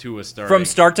with Tua starting From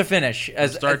start to finish.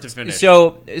 start to finish.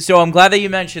 So I'm glad that you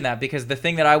mentioned that because the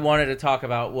thing that I wanted to talk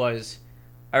about was,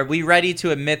 are we ready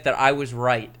to admit that I was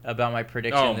right about my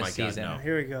prediction Oh this my God, season? no.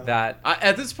 here we go. That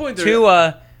at this point,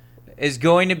 Tua is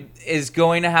going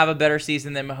to have a better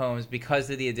season than Mahomes because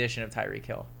of the addition of Tyreek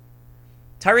Hill.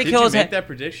 Tyreek did Hill you is make that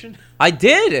prediction? I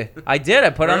did. I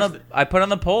put Where's on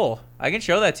the poll. I can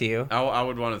show that to you. I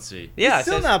would want to see. Yeah, He's it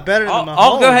still says- not better than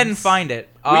I'll go ahead Mahomes. and find it.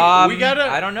 We gotta.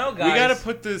 I don't know, guys. We gotta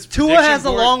put this. Tua prediction has a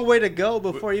board- long way to go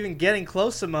before even getting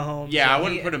close to Mahomes. Yeah, I So-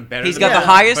 wouldn't put him better. He's than got the Mahomes,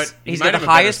 highest. but he He's might got the have a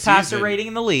better highest passer season. rating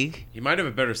in the league. He might have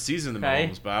a better season than Okay.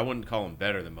 Mahomes, but I wouldn't call him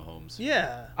better than Mahomes.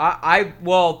 Yeah.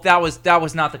 Well, that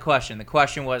was not the question. The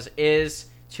question was, is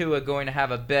Tua going to have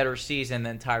a better season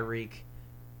than Tyreek?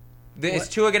 Is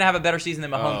What? Tua going to have a better season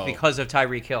than Mahomes Oh. because of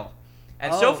Tyreek Hill?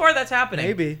 And so Oh, far, that's happening.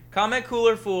 maybe. Comment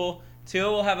cooler fool.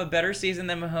 Tua will have a better season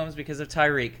than Mahomes because of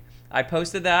Tyreek. I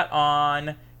posted that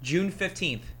on June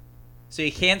 15th. So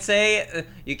you can't say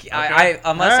unless All right,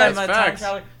 I'm a time facts.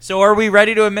 traveler. So are we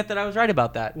ready to admit that I was right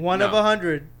about that? One of No.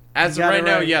 100. As You of got right it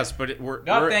now, right. yes, but we're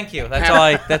Thank you.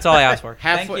 That's all I asked for.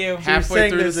 halfway, Thank you. halfway saying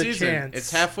through the there's a season. chance.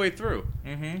 It's halfway through.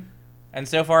 Mm-hmm. And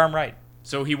so far, I'm right.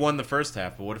 So he won the first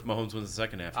half, but what if Mahomes wins the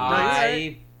second half?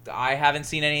 I haven't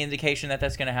seen any indication that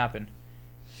that's going to happen.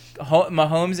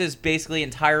 Mahomes is basically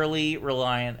entirely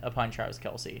reliant upon Travis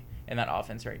Kelce in that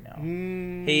offense right now.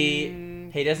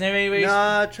 He doesn't have anybody.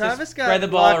 Travis to got spread the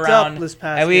ball locked around, up this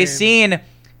past and we've game. seen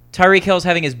Tyreek Hill's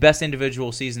having his best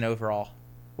individual season overall.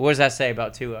 What does that say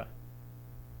about Tua?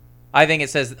 I think it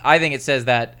says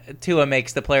that Tua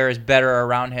makes the players better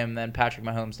around him than Patrick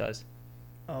Mahomes does.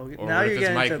 Oh, Or now what you're if it's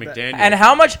getting Mike into McDaniel? And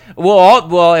how much?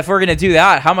 Well, if we're gonna do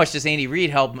that, how much does Andy Reid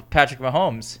help Patrick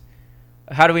Mahomes?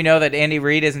 How do we know that Andy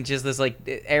Reid isn't just this like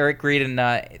Eric Reid and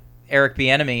Eric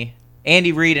Bieniemy?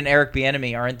 Andy Reid and Eric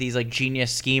Bieniemy aren't these like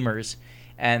genius schemers,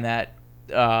 and that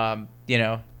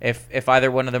if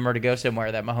either one of them were to go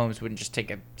somewhere, that Mahomes wouldn't just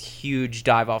take a huge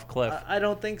dive off cliff. I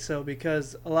don't think so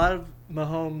because a lot of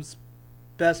Mahomes'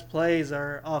 best plays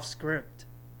are off script.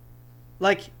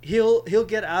 Like he'll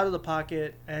get out of the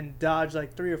pocket and dodge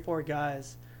like 3 or 4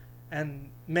 guys, and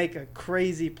make a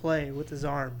crazy play with his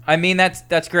arm. I mean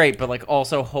that's great, but like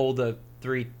also hold a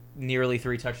nearly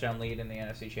 3 touchdown lead in the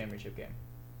NFC Championship game.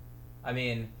 I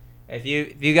mean, if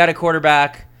you got a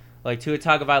quarterback like Tua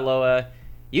Tagovailoa,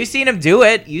 you've seen him do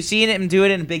it. You've seen him do it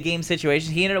in big game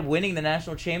situations. He ended up winning the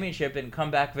national championship and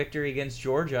comeback victory against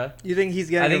Georgia. You think he's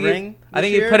getting a ring? I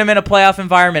think you put him in a playoff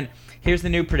environment. Here's the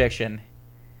new prediction: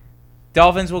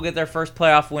 Dolphins will get their first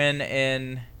playoff win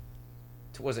in,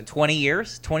 was it 20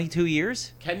 years? 22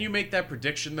 years? Can you make that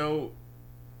prediction, though,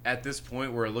 at this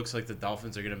point where it looks like the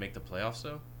Dolphins are going to make the playoffs,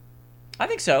 though? I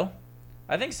think so.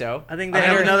 I think they I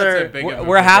have don't think that's another. that big of a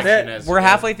We're prediction as well,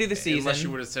 halfway through the season. Unless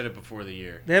you would have said it before the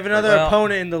year. They have another Well-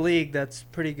 opponent in the league that's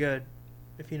pretty good,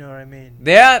 if you know what I mean.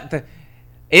 Yeah.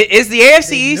 Is the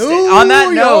AFC East, on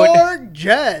that note, York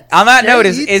Jets. on that note,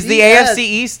 is the JETS. AFC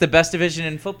East the best division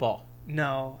in football?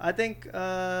 No, I think.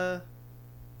 Oh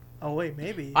wait,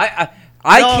 maybe. I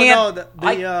no, can't. No,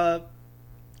 the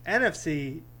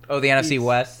NFC The NFC East.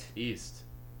 West. East.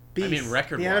 beast. I mean, the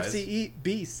record-wise. NFC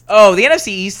beast. Oh, the NFC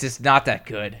East is not that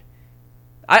good.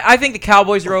 I think the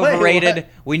Cowboys are Wait, overrated. what?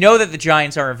 We know that the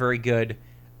Giants aren't very good.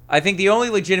 I think the only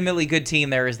legitimately good team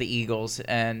there is the Eagles.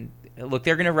 And look,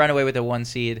 they're going to run away with the 1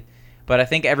 seed. But I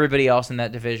think everybody else in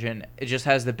that division, it just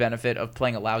has the benefit of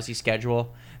playing a lousy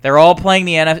schedule. They're all playing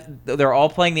the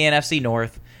NFC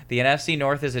North. The NFC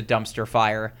North is a dumpster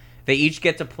fire. They each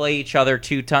get to play each other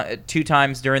two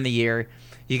times during the year.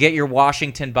 You get your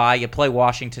Washington bye. You play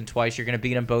Washington twice. You're going to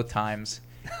beat them both times.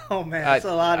 Oh man, that's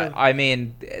a lot of. I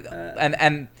mean,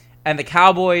 and the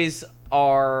Cowboys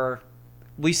are.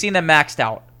 We've seen them maxed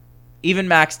out. Even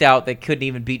maxed out, they couldn't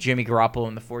even beat Jimmy Garoppolo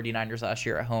and the 49ers last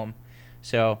year at home.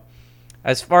 So,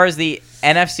 as far as the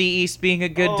NFC East being a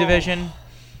good division,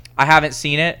 I haven't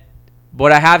seen it.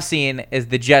 What I have seen is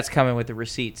the Jets coming with the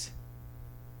receipts.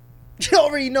 You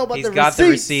already know about He's the got receipts. the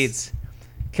receipts.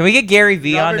 Can we get Gary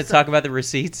Vee on to Robertson. talk about the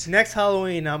receipts? Next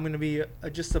Halloween, I'm gonna be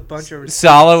just a bunch of receipts.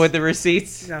 Solo with the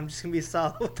receipts. I'm just gonna be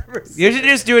solid with the receipts. You should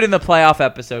just do it in the playoff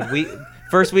episode.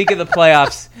 First week of the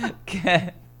playoffs.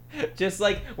 Just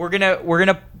like we're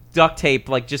gonna duct tape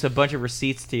like just a bunch of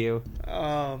receipts to you.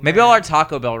 Oh, Maybe man. all our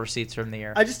Taco Bell receipts from the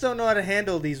year. I just don't know how to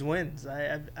handle these wins.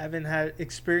 I haven't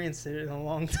experienced it in a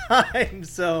long time,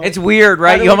 so It's weird, How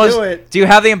right? do You we almost do it? do you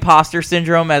have the imposter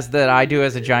syndrome as that I do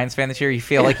as a Giants fan this year? You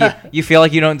feel like you feel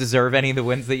like you don't deserve any of the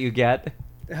wins that you get.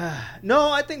 No,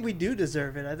 I think we do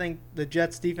deserve it. I think the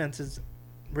Jets' defense is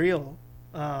real.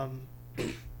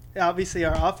 Obviously,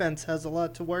 our offense has a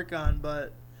lot to work on,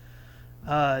 but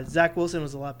Zach Wilson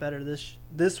was a lot better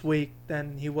this week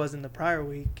than he was in the prior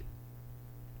week.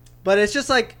 But it's just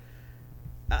like,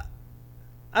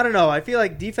 I don't know. I feel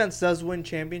like defense does win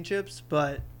championships,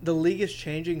 but the league is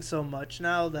changing so much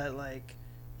now that like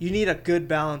you need a good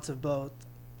balance of both.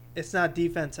 It's not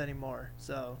defense anymore,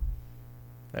 so.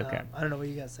 Okay. I don't know what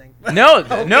you guys think. No,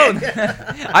 Okay. no.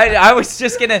 I was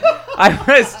just gonna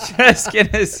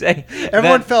say.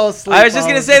 Everyone that- fell asleep. I was just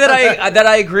while gonna say that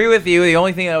I agree with you. The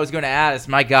only thing that I was going to add is,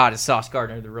 my God, is Sauce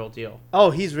Gardner the real deal?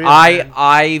 Oh, he's real. man.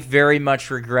 I very much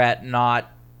regret not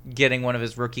getting one of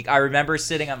his rookie. I remember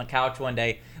sitting on the couch one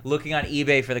day looking on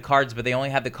eBay for the cards, but they only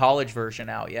had the college version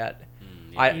out yet.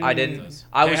 I didn't.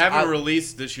 They haven't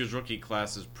released this year's rookie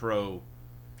class as pro.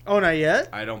 Oh, not yet?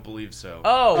 I don't believe so.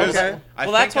 Oh, 'Cause okay.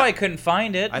 Well, that's why I couldn't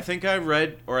find it. I think I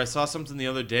read or I saw something the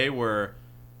other day where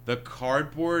the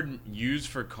cardboard used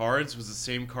for cards was the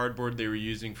same cardboard they were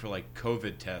using for like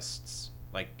COVID tests.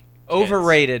 Like kids.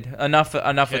 Overrated. Enough with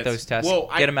Kids. those tests. Well,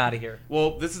 Get them out of here.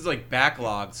 Well, this is like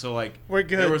backlogged, so like We're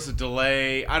good. there was a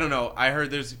delay. I don't know. I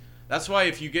heard there's That's why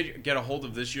if you get a hold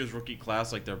of this year's rookie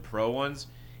class, like their pro ones,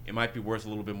 it might be worth a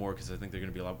little bit more because I think they're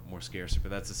going to be a lot more scarcer.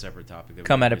 But that's a separate topic.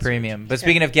 Come at a premium. But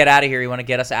speaking of get out of here, you want to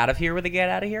get us out of here with a get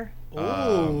out of here?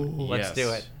 Let's do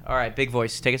it. All right, big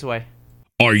voice, take us away.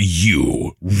 Are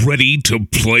you ready to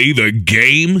play the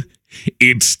game?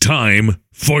 It's time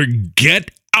for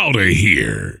Get Outta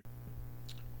Here.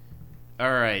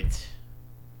 All right.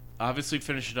 Obviously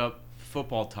finishing up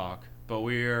football talk, but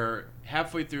we're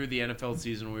halfway through the NFL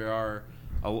season. We are,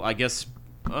 I guess,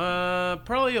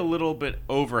 probably a little bit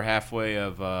over halfway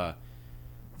of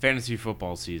fantasy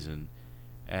football season.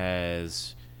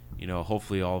 As, you know,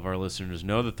 hopefully all of our listeners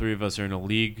know, the three of us are in a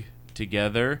league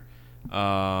together.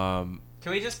 Can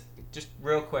we just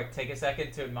real quick take a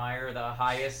second to admire the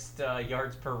highest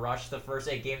yards per rush the first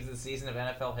 8 games of the season of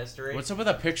NFL history? What's up with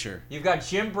that picture? You've got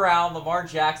Jim Brown, Lamar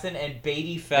Jackson, and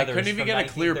Beatty Feathers. I couldn't even get a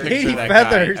clear 1930. picture of that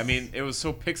Feathers. guy. I mean, it was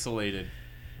so pixelated.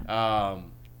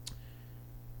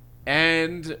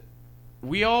 And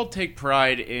we all take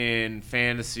pride in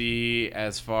fantasy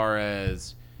as far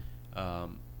as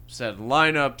setting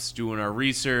lineups, doing our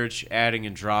research, adding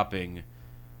and dropping.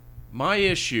 My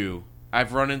issue,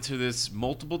 I've run into this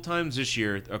multiple times this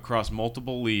year across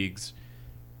multiple leagues.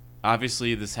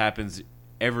 Obviously, this happens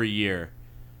every year.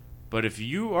 But if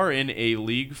you are in a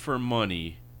league for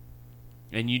money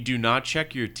and you do not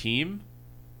check your team,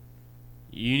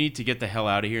 you need to get the hell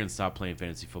out of here and stop playing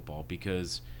fantasy football.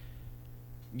 Because,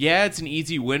 yeah, it's an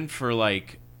easy win for,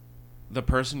 like, the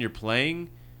person you're playing.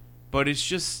 But it's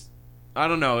just, I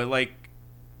don't know, it, like,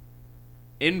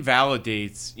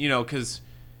 invalidates, you know, because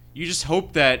you just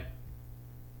hope that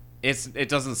it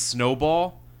doesn't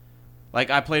snowball. Like,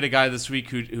 I played a guy this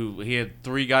week who he had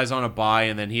 3 guys on a bye,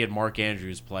 and then he had Mark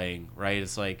Andrews playing, right?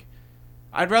 It's like,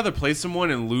 I'd rather play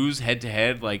someone and lose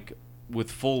head-to-head, like,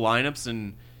 with full lineups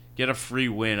and get a free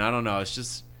win. I don't know. It's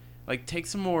just, like, take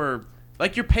some more...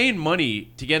 Like, you're paying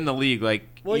money to get in the league.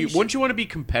 Like, wouldn't you want to be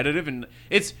competitive? And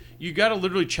you got to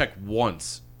literally check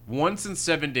once in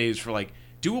 7 days for, like,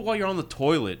 do it while you're on the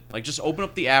toilet. Like, just open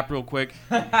up the app real quick.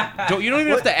 You don't even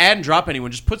have to add and drop anyone.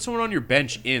 Just put someone on your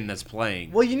bench that's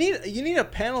playing. Well, you need a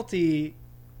penalty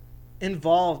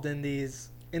involved in these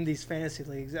fantasy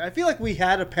leagues. I feel like we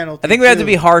had a penalty. I think we have to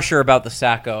be harsher about the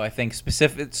Sacco, I think,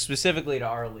 specifically to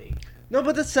our league. No,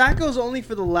 but the Sacco's only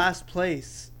for the last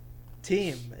place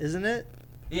team, isn't it?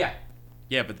 Yeah.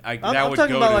 Yeah, but I'm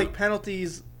talking about like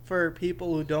penalties for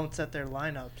people who don't set their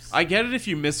lineups. I get it if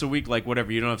you miss a week, like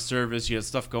whatever, you don't have service, you have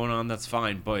stuff going on, that's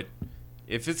fine. But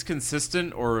if it's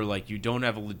consistent or like you don't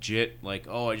have a legit, like,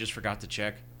 oh, I just forgot to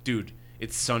check, dude,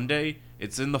 it's Sunday,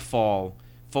 it's in the fall,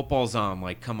 football's on,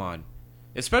 like, come on.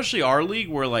 Especially our league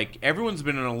where like everyone's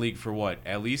been in a league for what,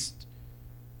 at least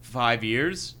 5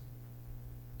 years,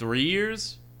 3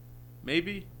 years,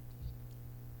 maybe.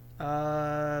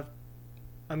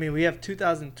 I mean, we have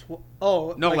 2012.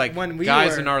 Oh, no, like when we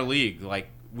guys were... in our league, like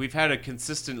we've had a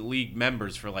consistent league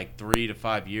members for like 3 to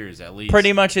 5 years at least.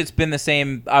 Pretty much, it's been the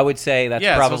same. I would say that's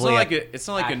probably. So it's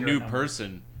not like a new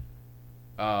person.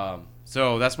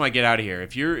 So that's my get out of here.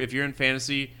 If you're in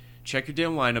fantasy, check your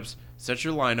damn lineups. Set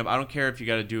your lineup. I don't care if you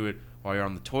got to do it while you're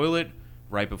on the toilet,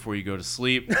 right before you go to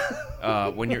sleep,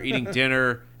 when you're eating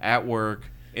dinner, at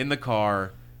work, in the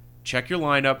car. Check your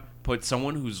lineup. Put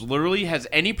someone who's literally has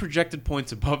any projected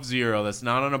points above 0 that's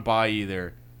not on a bye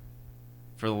either.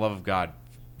 For the love of God,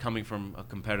 coming from a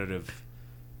competitive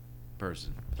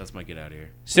person. That's my get out of here.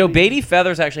 So Beatty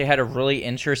Feathers actually had a really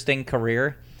interesting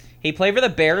career. He played for the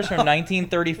Bears from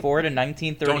 1934 to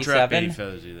 1937. Don't draft Beatty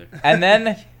Feathers either. And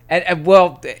then,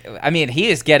 well, I mean,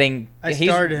 he's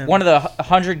one of the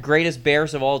 100 greatest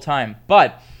Bears of all time.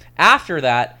 But after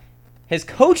that, his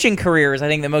coaching career is, I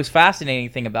think, the most fascinating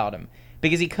thing about him.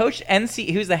 Because he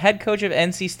was the head coach of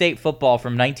NC State football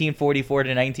from 1944 to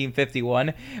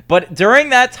 1951. But during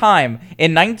that time,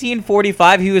 in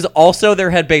 1945, he was also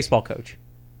their head baseball coach.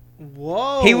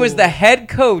 Whoa. He was the head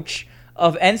coach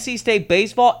of NC State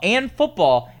baseball and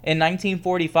football in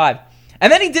 1945.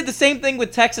 And then he did the same thing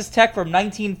with Texas Tech from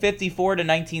 1954 to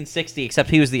 1960,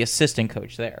 except he was the assistant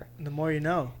coach there. The more you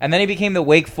know. And then he became the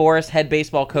Wake Forest head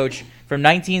baseball coach from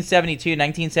 1972 to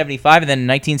 1975, and then in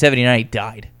 1979 he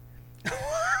died.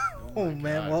 Oh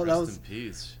man, God, well that was in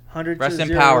peace. 100 Rest to in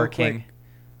 0 power, real quick. King.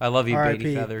 I love you, R.I.P.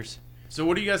 Beatty Feathers. So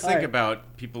what do you guys think Alright.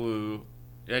 about people who?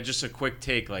 Just a quick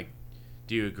take. Like,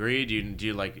 do you agree? Do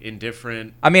you like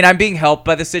indifferent? I mean, I'm being helped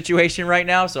by the situation right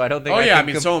now, so I don't think. Oh yeah, I can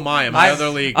mean, so am I. In my I'm- other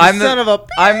league, I'm the Son of a-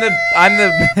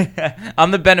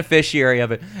 I'm the beneficiary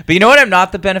of it. But you know what? I'm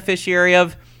not the beneficiary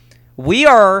of. We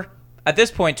are at this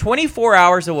point 24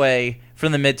 hours away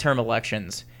from the midterm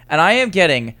elections, and I am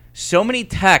getting so many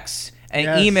texts and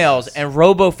Yes. emails and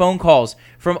robo phone calls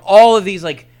from all of these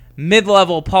like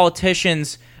mid-level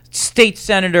politicians, state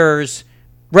senators,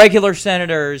 regular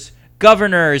senators,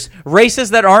 governors, races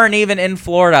that aren't even in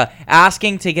Florida,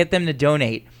 asking to get them to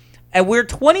donate. And we're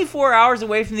 24 hours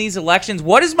away from these elections.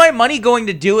 What is my money going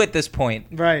to do at this point?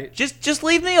 Right. Just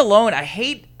leave me alone. I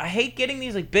hate getting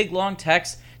these like big long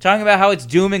texts talking about how it's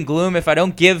doom and gloom if I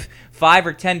don't give $5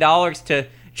 or $10 to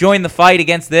join the fight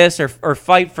against this or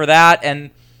fight for that.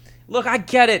 And look, I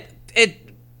get it.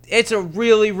 It's a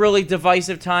really, really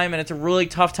divisive time, and it's a really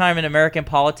tough time in American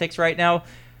politics right now.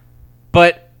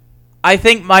 But I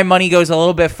think my money goes a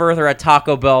little bit further at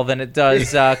Taco Bell than it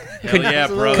does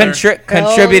brother.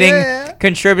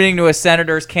 contributing to a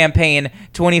senator's campaign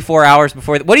 24 hours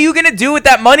before. What are you going to do with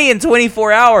that money in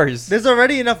 24 hours? There's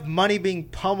already enough money being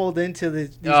pummeled into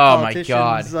these Oh politicians. my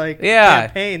God! Like, Yeah.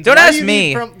 campaigns. Don't Why ask do you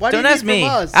me. need why do you Don't ask need from me.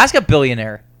 us? Ask a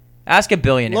billionaire. Ask a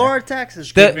billionaire. Lower our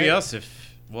taxes. The- Could be us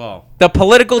if, well, The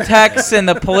political texts and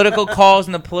the political calls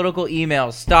and the political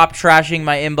emails. Stop trashing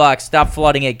my inbox. Stop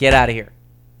flooding it. Get out of here.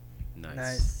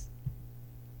 Nice.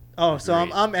 Oh, so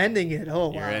Agreed. I'm ending it. Oh,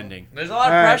 wow. you're ending. There's a lot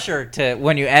of All right. pressure to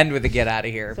when you end with a get out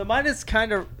of here. So mine is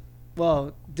kind of,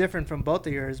 well, different from both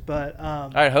of yours, but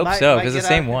I hope my- so my because the get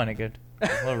same out- one. It could a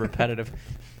little repetitive.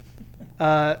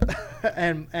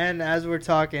 and as we're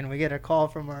talking, we get a call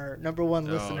from our number one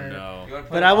listener. Oh, no.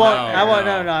 But I won't. No, I won't.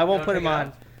 no. No, I won't Don't put take him it on.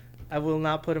 off. I will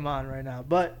not put him on right now.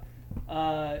 But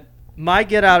my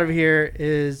get out of here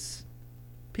is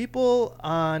people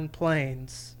on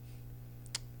planes.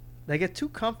 They get too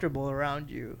comfortable around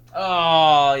you.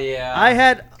 Oh yeah. I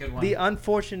had Good one. the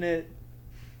unfortunate,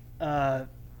 I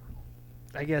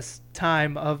guess,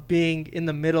 time of being in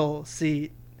the middle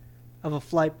seat of a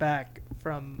flight back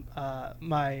from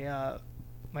my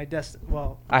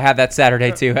Well, I had that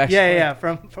Saturday too. Actually. yeah,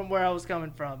 from where I was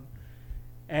coming from,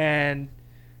 and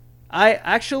I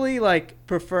actually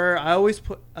prefer. I always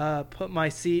put my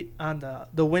seat on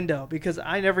the window because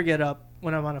I never get up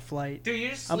when I'm on a flight. Dude, you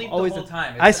just I'm sleep the always whole a-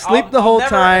 time. I sleep the whole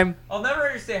time. I'll never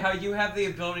understand how you have the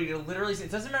ability to literally. It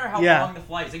doesn't matter how Yeah. long the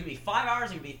flight is. It could be 5 hours.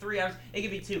 It could be 3 hours. It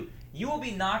could be 2. You will be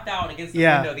knocked out against the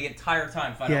Yeah. window the entire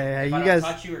time if I Yeah, don't, yeah, if you I don't guys-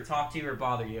 touch you or talk to you or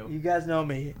bother you. You guys know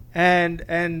me. And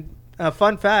a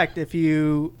fun fact: if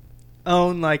you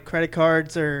own credit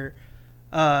cards or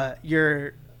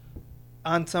you're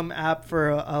on some app for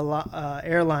a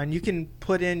airline, you can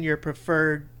put in your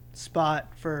preferred spot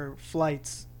for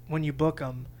flights when you book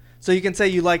them. So you can say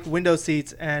you like window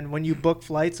seats, and when you book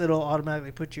flights, it'll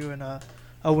automatically put you in a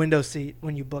window seat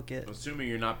when you book it. Assuming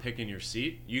you're not picking your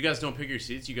seat. You guys don't pick your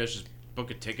seats. You guys just book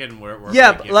a ticket and wherever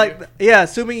Yeah, they give you?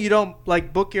 assuming you don't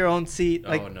book your own seat.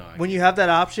 Oh, no, I when you have that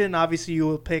option, obviously you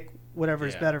will pick whatever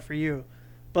is Yeah. better for you.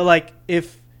 But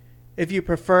if you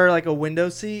prefer a window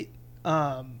seat,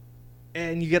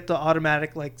 and you get the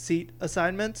automatic seat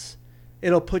assignments,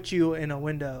 it'll put you in a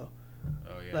window.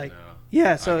 Oh yeah, no.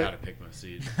 Yeah, so I gotta pick my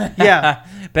seat. Yeah.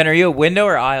 Ben, are you a window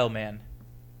or aisle man?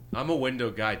 I'm a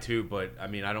window guy too, but I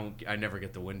mean, I never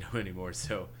get the window anymore,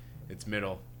 so it's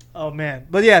middle. Oh man,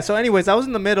 but yeah. So, anyways, I was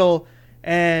in the middle,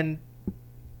 and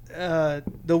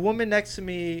the woman next to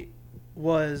me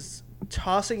was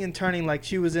tossing and turning like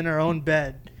she was in her own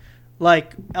bed,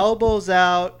 elbows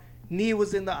out, knee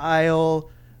was in the aisle.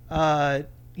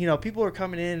 People were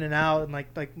coming in and out and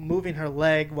like moving her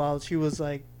leg while she was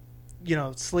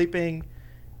sleeping.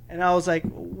 And I was like,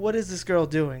 what is this girl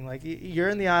doing? You're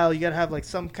in the aisle. You got to have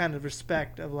some kind of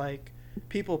respect of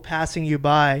people passing you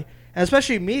by. And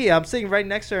especially me, I'm sitting right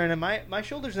next to her, and my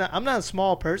shoulders, I'm not a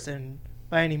small person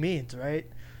by any means, right?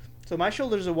 So my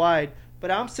shoulders are wide, but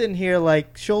I'm sitting here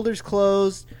shoulders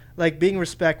closed, being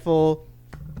respectful.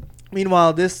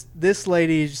 Meanwhile, this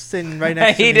lady is sitting right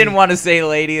next to me. He didn't want to say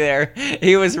lady there.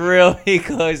 He was really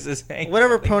close to saying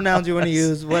Whatever pronouns you want to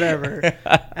use, whatever.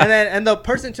 And the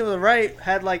person to the right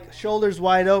had shoulders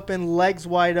wide open, legs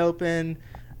wide open,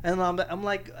 and I'm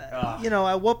like,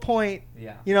 at what point,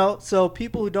 Yeah. So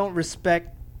people who don't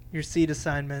respect your seat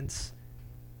assignments,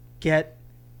 get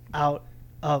out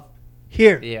of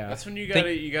here. Yeah. That's when you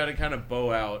gotta kind of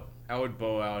bow out. I would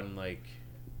bow out and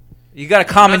You got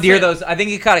to commandeer saying- those. I think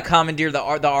you got to commandeer the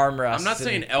armrests. I'm not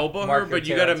saying and elbow her, mark your but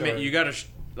you gotta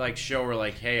territory. show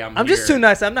her hey, I'm I'm here. just too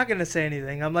nice. I'm not gonna say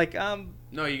anything. I'm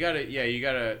No, you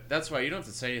gotta. That's why you don't have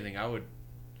to say anything. I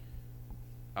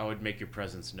would make your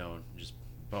presence known. Just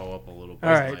bow up a little bit.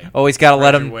 All right. Always got to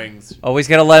let spread them. your wings. Always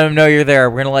got to let them know you're there.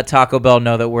 We're gonna let Taco Bell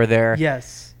know that we're there.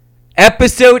 yes.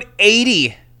 Episode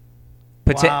 80.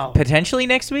 Wow. Potentially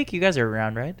next week. You guys are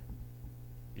around, right?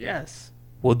 Yes.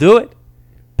 We'll do it.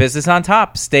 Business on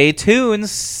top. Stay tuned.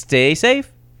 Stay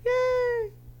safe.